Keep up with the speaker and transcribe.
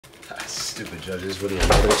Stupid judges. What do you?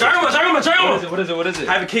 Jayoma! What is it?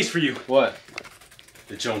 I have a case for you. What?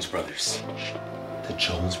 The Jones Brothers. The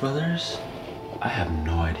Jones Brothers? I have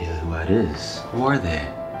no idea who that is. Who are they?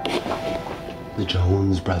 The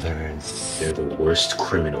Jones Brothers. They're the worst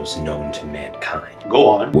criminals known to mankind. Go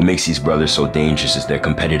on. What makes these brothers so dangerous is their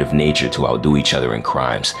competitive nature to outdo each other in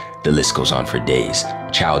crimes. The list goes on for days.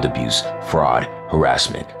 Child abuse, fraud,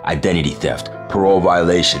 harassment, identity theft, parole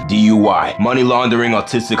violation, DUI, money laundering,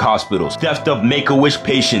 autistic hospitals, theft of Make-A-Wish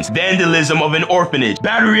patients, vandalism of an orphanage,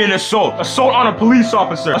 battery and assault, assault on a police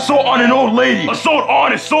officer, assault on an old lady, assault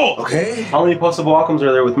on assault. Okay. How many possible outcomes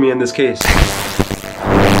are there with me in this case?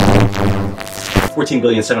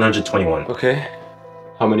 14,721. Okay.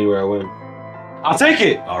 How many where I win? I'll take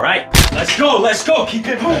it! Alright, let's go, keep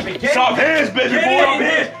it moving. Soft hands, baby boy, I'm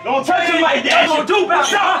here. Don't touch him like that. What you gonna do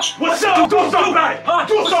about it? What's up? Do something about it. Huh?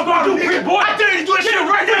 Do something about it, nigga. Boy, I dare you to do that shit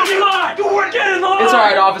right now. You weren't getting the line. It's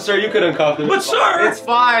alright, officer. You could uncuff them. But sir! It's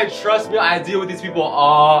fine. Trust me. I deal with these people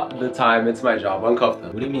all the time. It's my job. Uncuff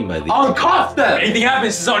them. What do you mean by these? Uncuff them! Anything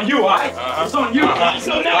happens, it's on you, alright? It's on you.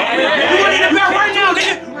 So now, you running it back right now,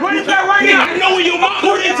 nigga. Run it back right now. I know where your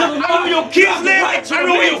mama lives. I know where your kids live. I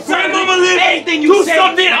know where your grandmama lives. Anything you do say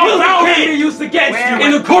something about can it. be used against you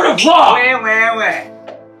in the court of law. Where?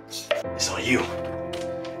 It's on you.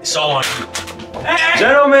 It's all on you. Hey.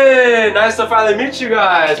 Gentlemen, nice to finally meet you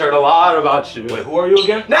guys. Heard a lot about you. Wait, who are you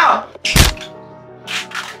again? Now!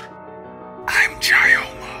 I'm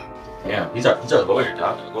Jayoma. Yeah, he's our lawyer,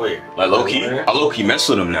 doc. Lawyer. Like low-key? I low-key mess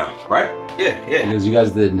with him now, right? Yeah. Because you guys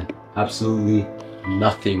did absolutely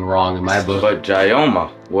nothing wrong in my book. But Jayoma,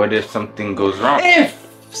 what if something goes wrong? If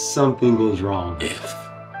something goes wrong. If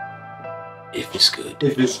it's good.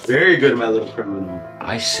 If it's very good, my little criminal.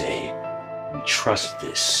 I say we trust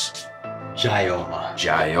this Jayoma.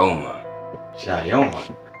 Jayoma.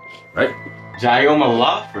 Right? Jayoma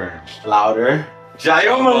Law Firm. Louder.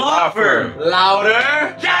 Jayoma Law Firm. Louder.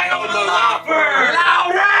 Jayoma Law Firm!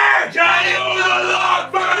 Louder. Jayoma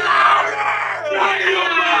Law Firm! Louder!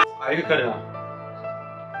 Jayoma! Alright, you can cut it out.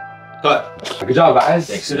 Cut. Good job, guys.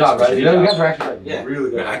 Good job, guys. You guys were actually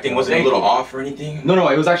really good. Your acting wasn't a little off or anything? No,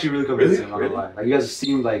 it was actually really convincing. Really? I'm not gonna lie. Like you guys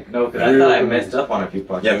seemed like No, because I thought I messed up on a few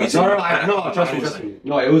parts. Yeah, me too. No, trust me.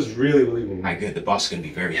 No, it was really believable. Alright, good. The boss is gonna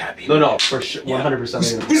be very happy. No, for sure,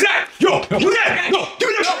 100%. Who's that? Yo! Who's that? Yo! Give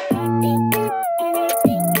me that!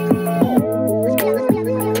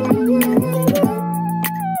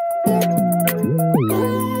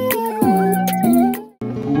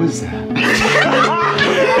 Who is that?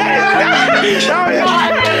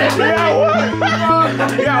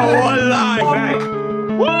 Yeah, one line back.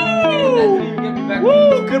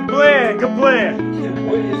 Woo! Good plan.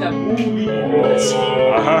 What is that movie?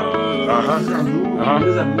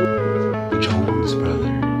 The Jones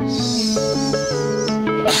Brothers.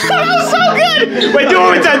 So good! Wait, do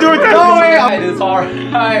it with that, No, wait, it's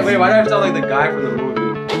alright. Wait, why do I have to sound like the guy from the movie?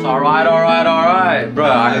 It's alright. Bro,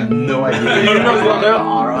 I have no idea.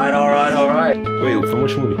 Alright. Wait, from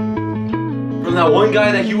which movie? From that one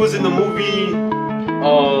guy that he was in the movie,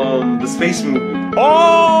 the space movie.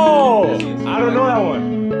 Oh! I don't know that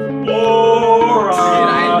one.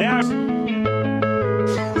 Alright.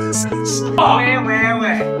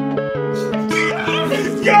 Where?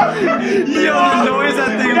 Yo, the noise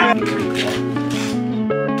that thing made.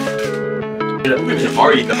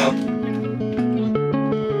 Party though.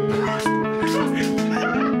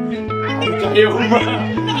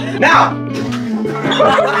 Now!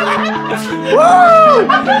 Woo!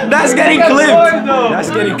 That's getting clipped! That's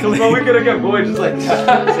getting clipped. But we could have kept going just like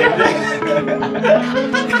that. Same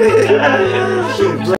thing.